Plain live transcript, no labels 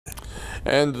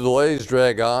And the delays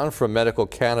drag on from medical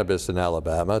cannabis in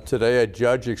Alabama. Today, a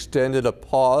judge extended a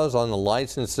pause on the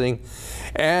licensing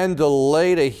and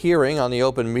delayed a hearing on the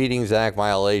Open Meetings Act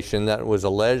violation that was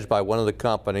alleged by one of the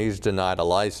companies denied a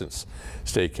license.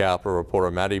 State Capitol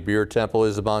reporter Maddie Beer-Temple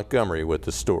is in Montgomery with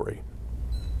the story.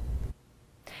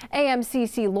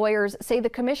 AMCC lawyers say the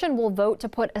commission will vote to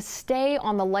put a stay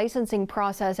on the licensing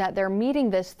process at their meeting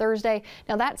this Thursday.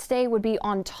 Now, that stay would be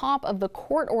on top of the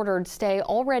court-ordered stay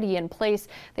already in place.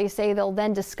 They say they'll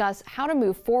then discuss how to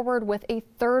move forward with a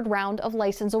third round of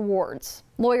license awards.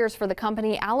 Lawyers for the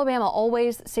company Alabama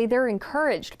Always say they're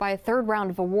encouraged by a third round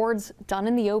of awards done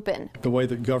in the open. The way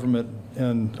that government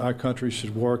in our country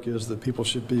should work is that people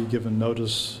should be given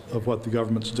notice of what the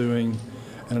government's doing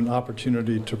and an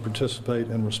opportunity to participate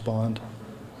and respond.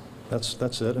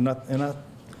 That's it. And I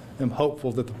am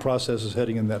hopeful that the process is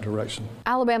heading in that direction.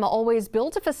 Alabama Always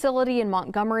built a facility in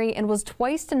Montgomery and was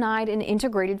twice denied an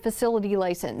integrated facility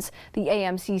license. The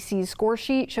AMCC score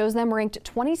sheet shows them ranked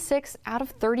 26 out of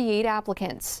 38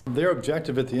 applicants. Their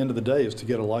objective at the end of the day is to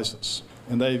get a license,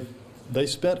 and they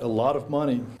spent a lot of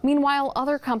money. Meanwhile,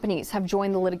 other companies have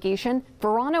joined the litigation.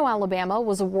 Verano, Alabama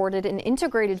was awarded an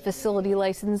integrated facility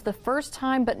license the first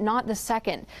time, but not the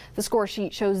second. The score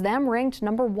sheet shows them ranked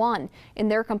number 1. In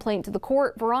their complaint to the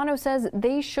court, Verano says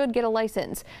they should get a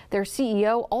license. Their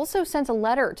CEO also sent a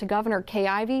letter to Governor Kay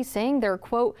Ivey saying they're,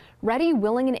 quote, ready,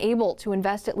 willing, and able to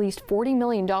invest at least $40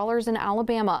 million in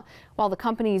Alabama. While the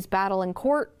companies battle in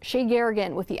court, Shay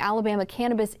Garrigan with the Alabama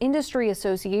Cannabis Industry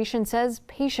Association says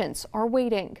patients are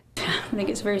waiting. I think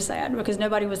it's very sad because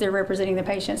nobody was there representing the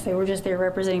patients. They were just there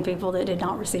representing people that did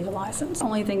not receive a license. The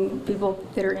only thing people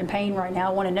that are in pain right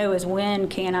now want to know is when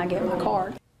can I get my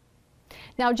card?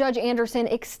 Now, Judge Anderson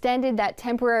extended that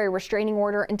temporary restraining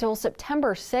order until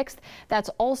September 6th. That's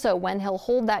also when he'll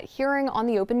hold that hearing on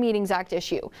the Open Meetings Act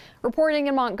issue. Reporting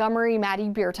in Montgomery, Maddie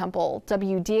Beer-Temple,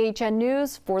 WDHN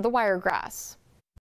News for the Wiregrass.